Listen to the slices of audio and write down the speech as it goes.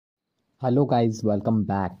Hello guys, welcome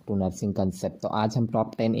back to nursing concept. तो आज हम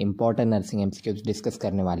top 10 important nursing MCQs discuss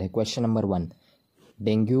करने वाले हैं। क्वेश्चन नंबर 1,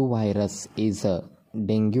 डेंगू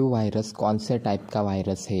वायरस कौन से टाइप का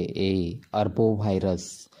वायरस है? ए अर्बो virus,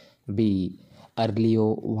 B अर्लियो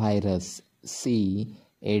virus, C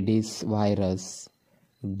Aedes virus,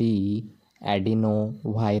 D adeno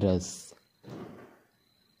virus.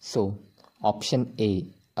 So, option A,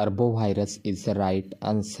 arbovirus is the right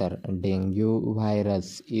answer. Dengue virus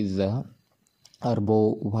is a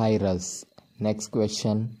arbovirus. Next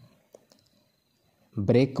question.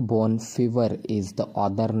 Breakbone fever is the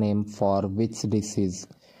other name for which disease?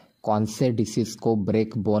 कौन से disease को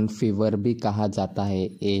ब्रेकबोन fever भी कहा जाता है?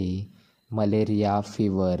 ए malaria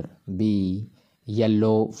fever, B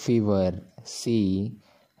yellow fever, C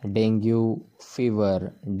dengue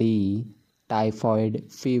fever, D typhoid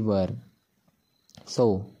fever. So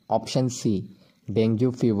option C, dengue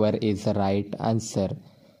fever is the right answer.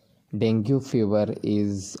 Dengue fever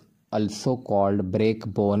is also called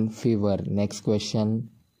breakbone fever. Next question.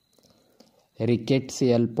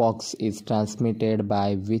 Rickettsial pox is transmitted by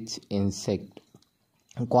which insect?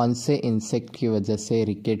 कौन से insect की वजह से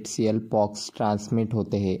rickettsial pox transmit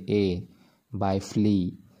होते हैं? ए bye flee,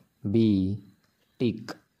 B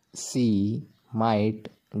tick, C might,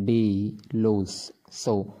 D loose.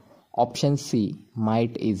 So option C,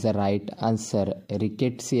 mite is the right answer.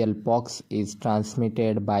 Rickettsial pox is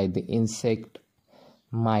transmitted by the insect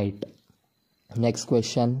mite. Next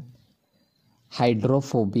question.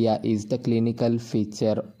 Hydrophobia is the clinical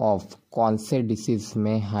feature of कौन से disease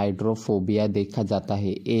में hydrophobia देखा जाता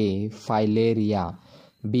है? ए filaria,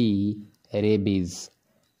 B rabies,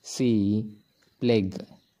 C plague,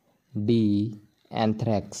 D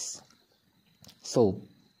anthrax. So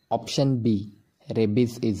option B,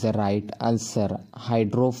 rabies is the right answer.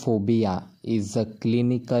 Hydrophobia is a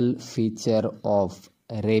clinical feature of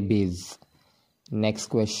rabies. Next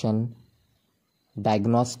question.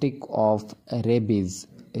 Diagnostic of rabies.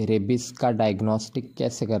 Rabies का diagnostic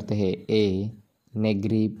कैसे करते हैं? ए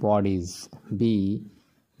Negri bodies, B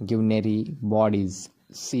ग्यूनेरी bodies,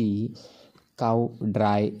 sea cow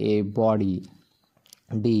dry a body,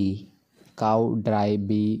 D cow dry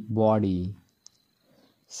B body.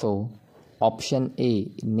 So option A,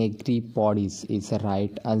 negri bodies is the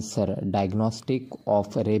right answer. Diagnostic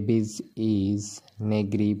of rabies is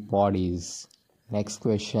negri bodies. Next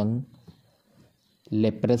question.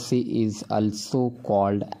 Leprosy is also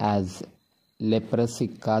called as. Leprosy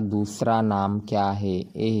का दूसरा नाम क्या है?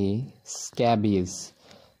 ए स्कैबिस,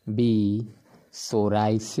 B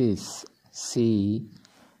psoriasis, C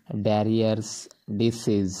डायरियर्स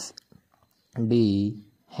disease, D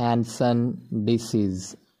Hansen disease.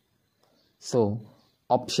 So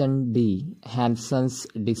option D, Hansen's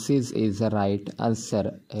disease is the right answer.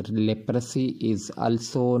 Leprosy is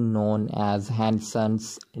also known as Hansen's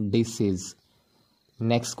disease.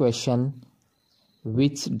 Next question.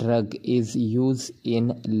 Which drug is used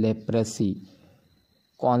in leprosy?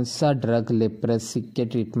 कौन सा drug leprosy के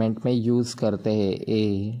treatment में use करते हैं?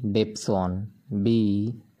 ए dapsone, B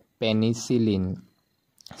penicillin,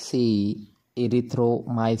 C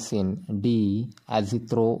erythromycin, D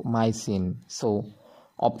azithromycin. So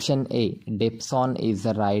option A, Depson is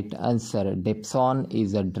the right answer. Depson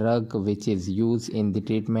is a drug which is used in the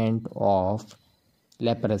treatment of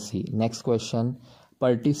leprosy. Next question.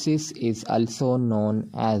 Pertussis is also known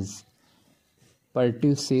as.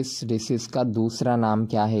 Pertussis disease का दूसरा नाम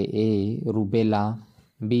क्या है? ए rubella,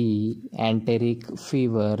 B enteric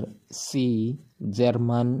fever, C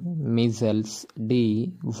German measles,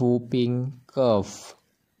 D whooping cough.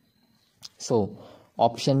 So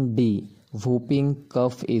option D, whooping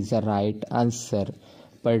cough is the right answer.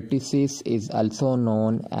 Pertussis is also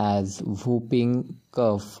known as whooping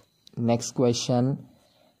cough. Next question.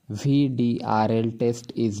 VDRL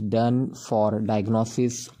test is done for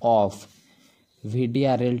diagnosis of.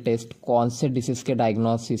 VDRL test कौन से disease के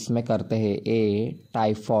diagnosis में करते हैं? ए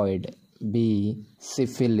typhoid, B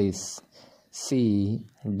syphilis, C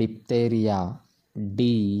diphtheria,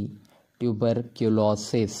 D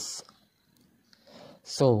tuberculosis.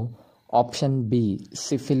 So option B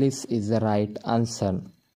syphilis is the right answer.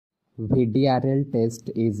 VDRL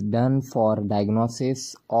test is done for diagnosis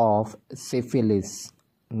of syphilis.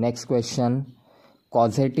 Next question.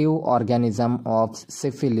 Causative organism of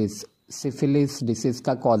syphilis. Syphilis disease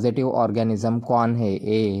का causative organism कौन है?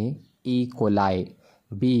 ए E coli,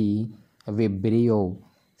 B vibrio,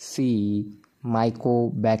 C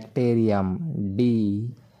Mycobacterium, D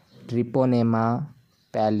Treponema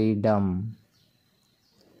pallidum.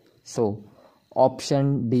 So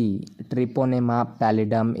Option D, Treponema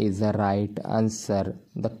pallidum is the right answer.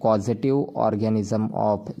 The causative organism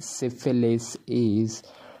of syphilis is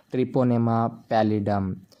Treponema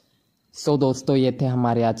pallidum. सो दोस्तों ये थे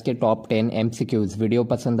हमारे आज के top 10 MCQs। Video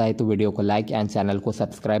पसंद आए तो वीडियो को लाइक एंड चैनल को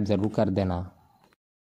सब्सक्राइब ज़रूर कर देना।